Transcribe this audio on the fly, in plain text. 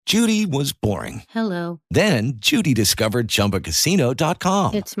Judy was boring. Hello. Then Judy discovered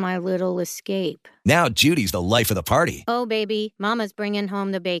ChumbaCasino.com. It's my little escape. Now Judy's the life of the party. Oh, baby, mama's bringing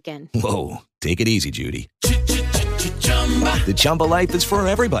home the bacon. Whoa, take it easy, Judy. The Chumba life is for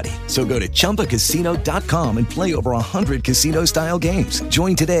everybody. So go to ChumbaCasino.com and play over 100 casino-style games.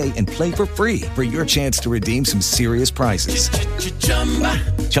 Join today and play for free for your chance to redeem some serious prizes.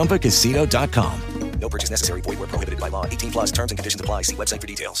 ChumbaCasino.com. No purchase necessary. Void where prohibited by law. 18 plus terms and conditions apply. See website for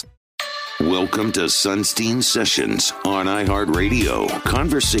details. Welcome to Sonstein Sessions on iHeartRadio.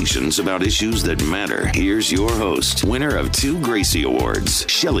 Conversations about issues that matter. Here's your host, winner of 2 Gracie Awards,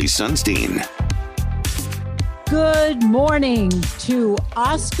 Shelley Sonstein. Good morning to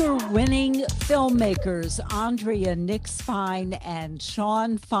Oscar-winning filmmakers Andrea Fine and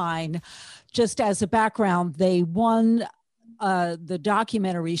Sean Fine. Just as a background, they won the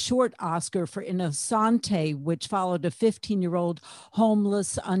documentary short Oscar for Innocente, which followed a 15-year-old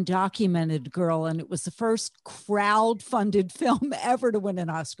homeless, undocumented girl. And it was the first crowd-funded film ever to win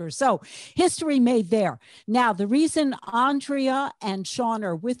an Oscar. So history made there. Now, the reason Andrea and Sean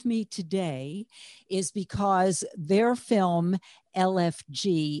are with me today is because their film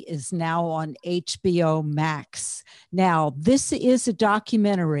LFG is now on HBO Max. Now, this is a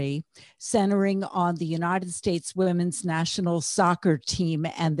documentary centering on the United States women's national soccer team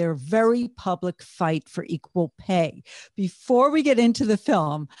and their very public fight for equal pay. Before we get into the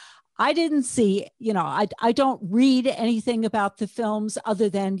film, I didn't see, I don't read anything about the films other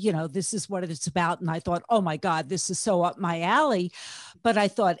than, this is what it's about. And I thought, oh my God, this is so up my alley. But I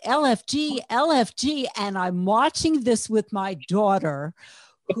thought LFG, and I'm watching this with my daughter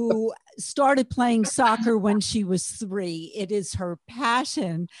who started playing soccer when she was 3. It is her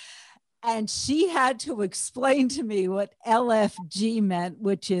passion. And she had to explain to me what LFG meant,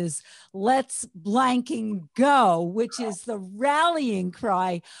 which is let's blanking go, which is the rallying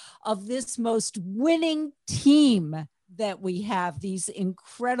cry of this most winning team that we have, these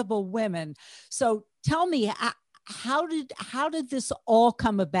incredible women. So tell me, how did this all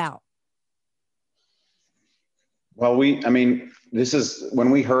come about? Well, this is when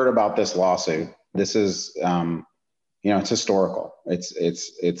we heard about this lawsuit, this is, it's historical.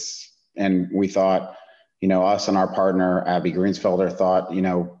 And we thought, us and our partner, Abby Greensfelder, thought,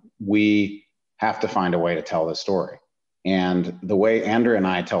 we have to find a way to tell this story. And the way Andrea and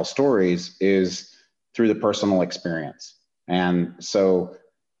I tell stories is through the personal experience. And so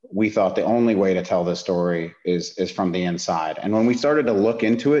we thought the only way to tell this story is from the inside. And when we started to look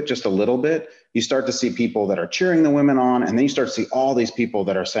into it just a little bit, you start to see people that are cheering the women on, and then you start to see all these people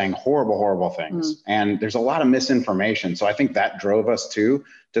that are saying horrible, horrible things. And there's a lot of misinformation. So I think that drove us to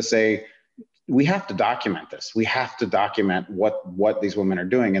say, we have to document this. We have to document what these women are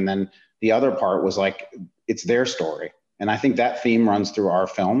doing. And then the other part was like, it's their story. And I think that theme runs through our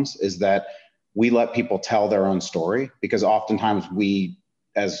films, is that we let people tell their own story, because oftentimes we,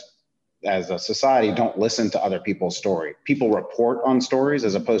 as a society, don't listen to other people's story. People report on stories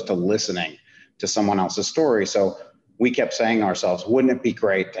as opposed to listening to someone else's story. So we kept saying to ourselves, wouldn't it be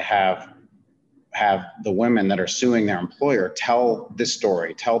great to have the women that are suing their employer tell this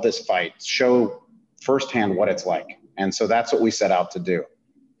story, tell this fight, show firsthand what it's like. And so that's what we set out to do.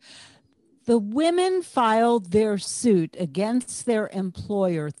 The women filed their suit against their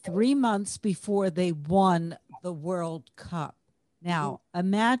employer 3 months before they won the World Cup. Now,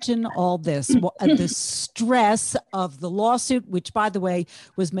 imagine all this, the stress of the lawsuit, which, by the way,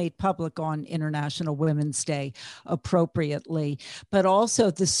 was made public on International Women's Day appropriately, but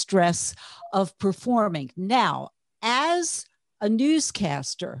also the stress of performing. Now, as a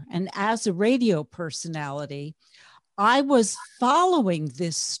newscaster and as a radio personality, I was following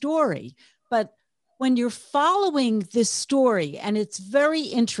this story, but when you're following this story, and it's very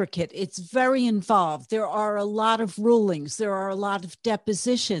intricate, it's very involved, there are a lot of rulings, there are a lot of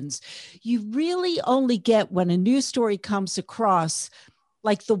depositions, you really only get, when a news story comes across,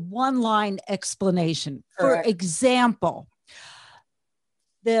 like the one-line explanation. Correct. For example,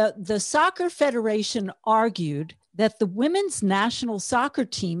 the Soccer Federation argued that the women's national soccer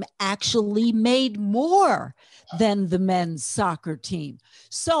team actually made more than the men's soccer team.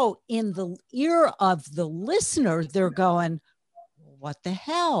 So in the ear of the listener, they're going, what the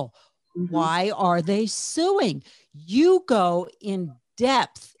hell? Why are they suing? You go in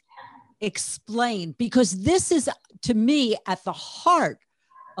depth, explain, because this is, to me, at the heart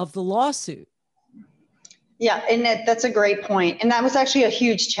of the lawsuit. Yeah, and that's a great point. And that was actually a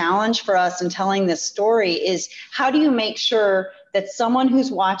huge challenge for us in telling this story, is how do you make sure that someone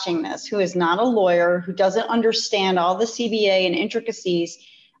who's watching this, who is not a lawyer, who doesn't understand all the CBA and intricacies,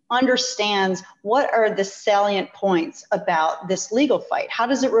 understands what are the salient points about this legal fight. How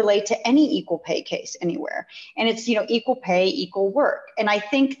does it relate to any equal pay case anywhere? And it's, equal pay, equal work. And I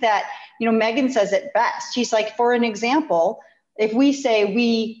think that, Megan says it best. She's like, for an example, if we say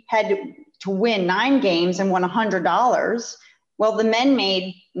we had to win 9 games and won $100, well, the men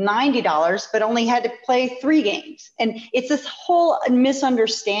made $90, but only had to play 3 games. And it's this whole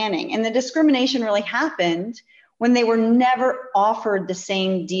misunderstanding. And the discrimination really happened when they were never offered the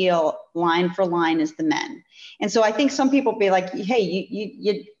same deal line for line as the men. And so I think some people be like, hey,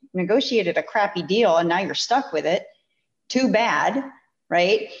 you negotiated a crappy deal and now you're stuck with it. Too bad,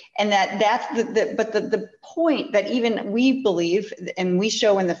 right? And that's the point that even we believe, and we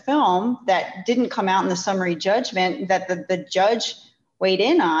show in the film that didn't come out in the summary judgment that the judge weighed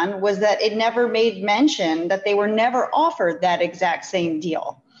in on, was that it never made mention that they were never offered that exact same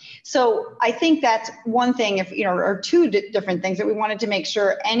deal. So I think that's one thing, or 2 different things that we wanted to make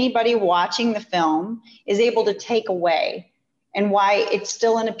sure anybody watching the film is able to take away, and why it's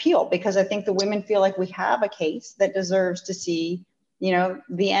still an appeal, because I think the women feel like we have a case that deserves to see,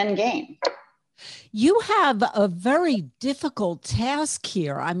 the end game. You have a very difficult task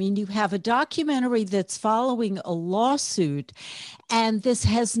here. I mean, you have a documentary that's following a lawsuit, and this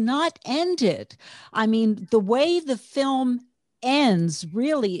has not ended. I mean, the way the film ends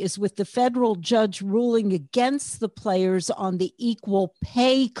really is with the federal judge ruling against the players on the equal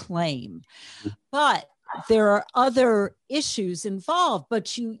pay claim. But there are other issues involved,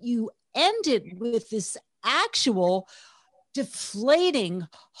 but you ended with this actual deflating,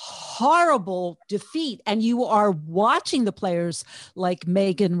 horrible defeat. And you are watching the players like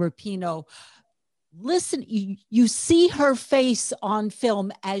Megan Rapinoe. Listen, you see her face on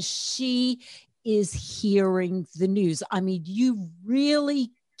film as she is hearing the news. I mean, you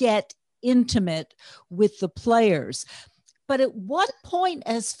really get intimate with the players. But at what point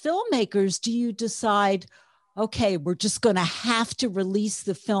as filmmakers do you decide, okay, we're just going to have to release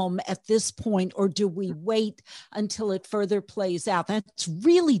the film at this point, or do we wait until it further plays out? That's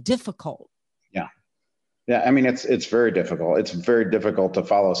really difficult. Yeah. I mean, it's very difficult. It's very difficult to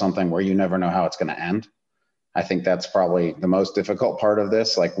follow something where you never know how it's going to end. I think that's probably the most difficult part of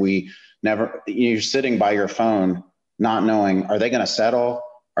this. Like, you're sitting by your phone, not knowing, are they going to settle?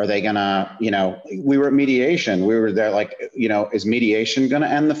 Are they going to, we were at mediation. We were there like, is mediation going to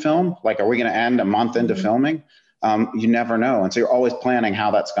end the film? Like, are we going to end a month into filming? You never know. And so you're always planning how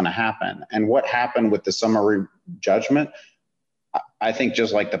that's going to happen. And what happened with the summary judgment, I think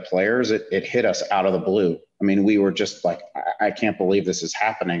just like the players, it hit us out of the blue. I mean, we were just like, I can't believe this is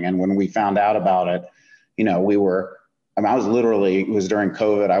happening. And when we found out about it, it was during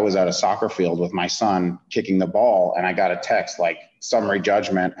COVID. I was at a soccer field with my son kicking the ball, and I got a text like summary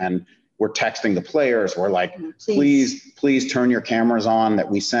judgment, and we're texting the players. We're like, please turn your cameras on that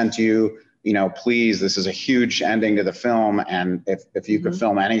we sent you, please, this is a huge ending to the film. And if you could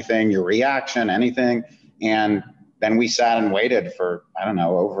film anything, your reaction, anything. And then we sat and waited for, I don't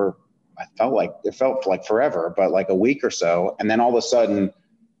know, it felt like forever, but like a week or so. And then all of a sudden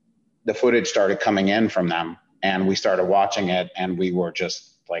the footage started coming in from them, and we started watching it, and we were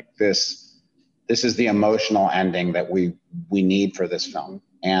just like, this is the emotional ending that we need for this film.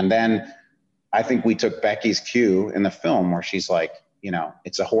 And then I think we took Becky's cue in the film where she's like,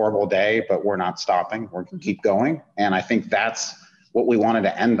 it's a horrible day, but we're not stopping. We're going to keep going. And I think that's what we wanted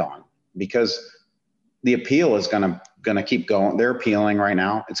to end on, because the appeal is going to keep going. They're appealing right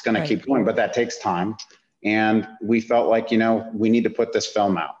now. It's going to keep going, but that takes time. And we felt like, we need to put this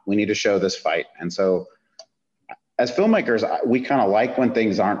film out. We need to show this fight. And so as filmmakers, we kind of like when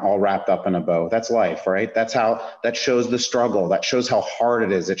things aren't all wrapped up in a bow. That's life, right? That shows the struggle. That shows how hard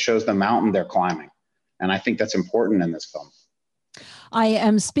it is. It shows the mountain they're climbing. And I think that's important in this film. I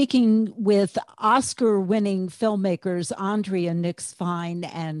am speaking with Oscar-winning filmmakers Andrea Nix-Fine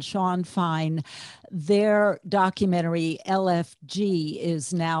and Sean Fine. Their documentary, LFG,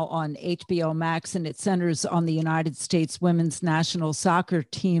 is now on HBO Max, and it centers on the United States women's national soccer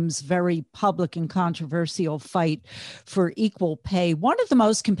team's very public and controversial fight for equal pay. One of the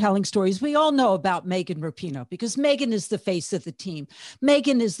most compelling stories we all know about Megan Rapinoe, because Megan is the face of the team.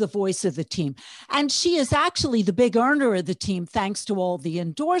 Megan is the voice of the team. And she is actually the big earner of the team, thanks to all the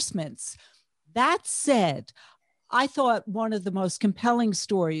endorsements. That said, I thought one of the most compelling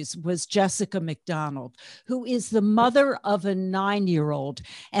stories was Jessica McDonald, who is the mother of a 9-year-old.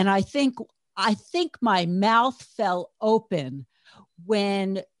 And I think my mouth fell open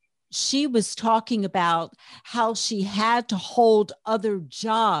when she was talking about how she had to hold other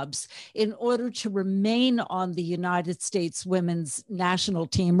jobs in order to remain on the United States women's national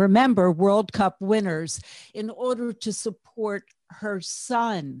team. Remember, World Cup winners, in order to support her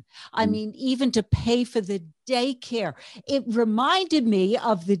son. I mean, even to pay for the daycare. It reminded me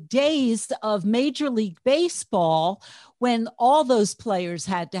of the days of Major League Baseball when all those players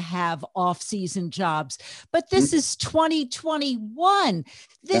had to have off-season jobs. But this is 2021.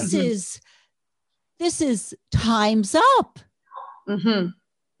 This is time's up.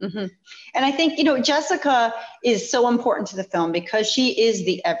 And I think, Jessica is so important to the film because she is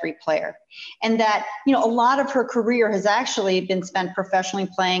the every player. And that, a lot of her career has actually been spent professionally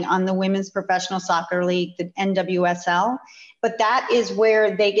playing on the Women's Professional Soccer League, the NWSL. But that is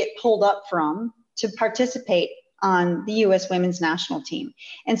where they get pulled up from to participate on the U.S. women's national team.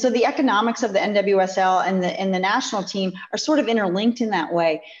 And so the economics of the NWSL and the national team are sort of interlinked in that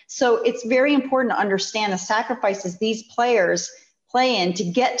way. So it's very important to understand the sacrifices these players play in to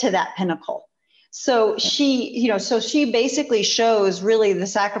get to that pinnacle. So she basically shows really the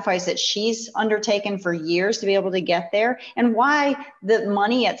sacrifice that she's undertaken for years to be able to get there, and why the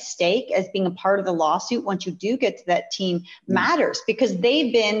money at stake as being a part of the lawsuit once you do get to that team matters, because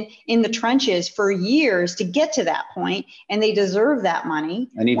they've been in the trenches for years to get to that point, and they deserve that money.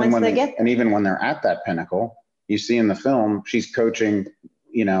 And even once they get there. And even when they're at that pinnacle, you see in the film, she's coaching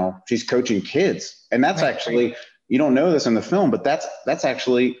kids. And that's actually, you don't know this in the film, but that's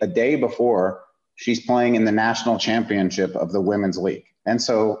actually a day before she's playing in the national championship of the women's league. And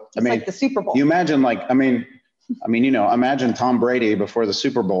so, it's like the Super Bowl. You imagine imagine Tom Brady before the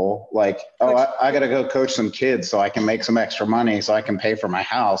Super Bowl, I got to go coach some kids so I can make some extra money so I can pay for my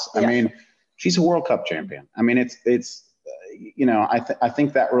house. Yeah. I mean, she's a World Cup champion. I mean, I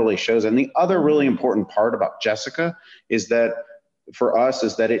think that really shows. And the other really important part about Jessica is that for us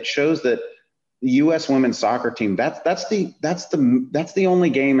is that it shows that the U.S. women's soccer team, that's the only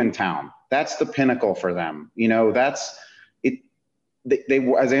game in town. That's the pinnacle for them. That's it.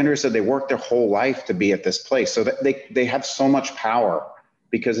 They, as Andrea said, they worked their whole life to be at this place. So that they have so much power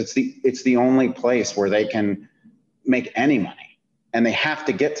because it's the only place where they can make any money. And they have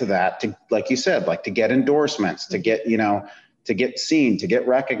to get to that to, like you said, to get endorsements, to get seen, to get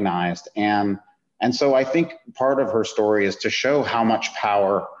recognized. And so I think part of her story is to show how much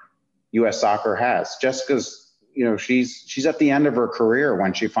power U.S. soccer has. Jessica's, she's at the end of her career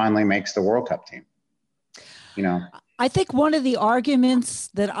when she finally makes the World Cup team. I think one of the arguments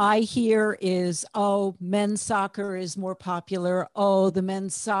that I hear is, men's soccer is more popular. The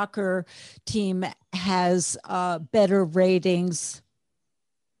men's soccer team has better ratings,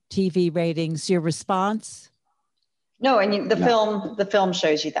 TV ratings. Your response? No, and the film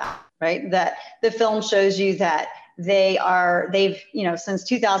shows you that, right? That the film shows you that they've since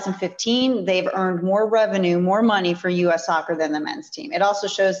 2015, they've earned more revenue, more money for U.S. soccer than the men's team. It also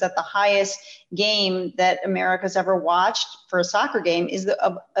shows that the highest game that America's ever watched for a soccer game is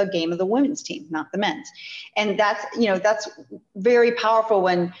a game of the women's team, not the men's. And that's very powerful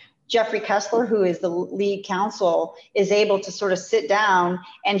when Jeffrey Kessler, who is the lead counsel, is able to sort of sit down,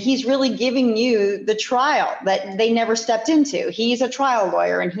 and he's really giving you the trial that they never stepped into. He's a trial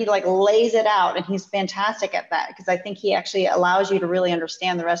lawyer, and he lays it out, and he's fantastic at that, because I think he actually allows you to really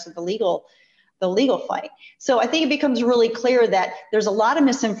understand the rest of the legal fight. So I think it becomes really clear that there's a lot of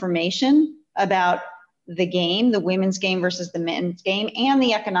misinformation about the game, the women's game versus the men's game, and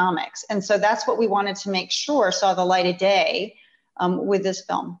the economics. And so that's what we wanted to make sure saw the light of day with this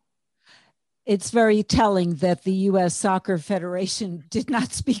film. It's very telling that the U.S. Soccer Federation did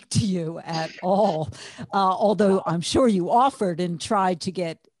not speak to you at all, although I'm sure you offered and tried to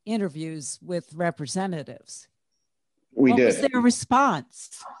get interviews with representatives. What was their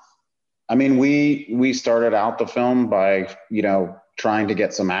response? I mean, we started out the film by, trying to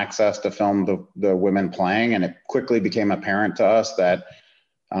get some access to film the women playing, and it quickly became apparent to us that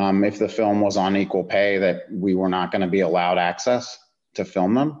if the film was on equal pay, that we were not going to be allowed access to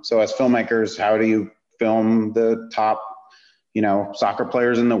film them. So as filmmakers, how do you film the top, soccer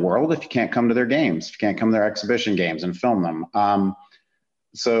players in the world if you can't come to their games, if you can't come to their exhibition games and film them?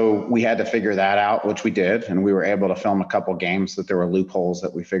 So we had to figure that out, which we did. And we were able to film a couple games that there were loopholes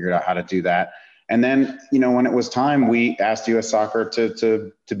that we figured out how to do that. And then, when it was time, we asked U.S. Soccer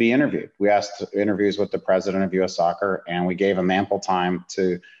to be interviewed. We asked interviews with the president of U.S. Soccer, and we gave them ample time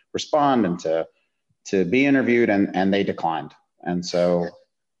to respond and to be interviewed, and they declined. And so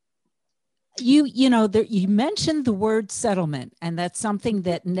you mentioned the word settlement, and that's something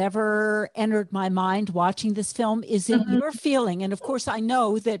that never entered my mind watching this film. Is it your feeling? And of course, I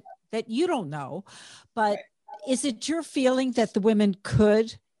know that you don't know, but is it your feeling that the women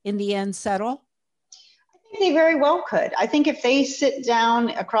could, in the end, settle? I think they very well could. I think if they sit down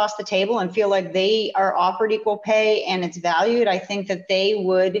across the table and feel like they are offered equal pay and it's valued, I think that they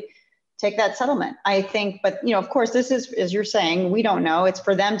would take that settlement. I think, but of course, this is, as you're saying, we don't know. It's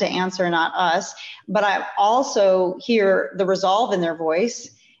for them to answer, not us. But I also hear the resolve in their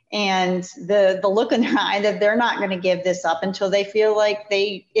voice and the look in their eye that they're not going to give this up until they feel like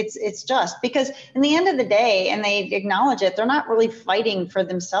it's just. Because in the end of the day, and they acknowledge it, they're not really fighting for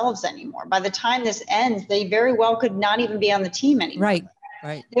themselves anymore. By the time this ends, they very well could not even be on the team anymore.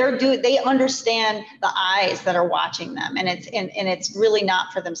 Right. They understand the eyes that are watching them, and it's really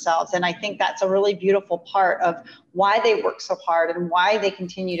not for themselves. And I think that's a really beautiful part of why they work so hard and why they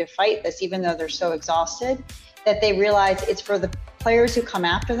continue to fight this, even though they're so exhausted, that they realize it's for the players who come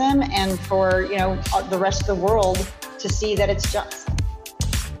after them and for, the rest of the world to see that it's just.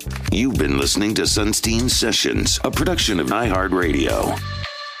 You've been listening to Sonstein Sessions, a production of iHeartRadio.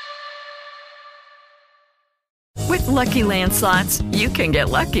 With Lucky Land Slots, you can get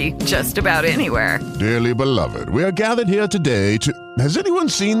lucky just about anywhere. Dearly beloved, we are gathered here today to... Has anyone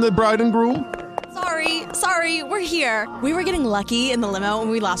seen the bride and groom? Sorry, we're here. We were getting lucky in the limo and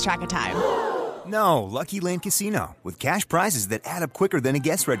we lost track of time. No, Lucky Land Casino, with cash prizes that add up quicker than a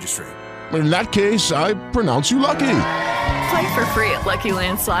guest registry. In that case, I pronounce you lucky. Play for free at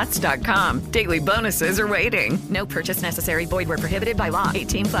LuckyLandSlots.com. Daily bonuses are waiting. No purchase necessary. Void where prohibited by law.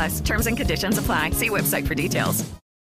 18+. Terms and conditions apply. See website for details.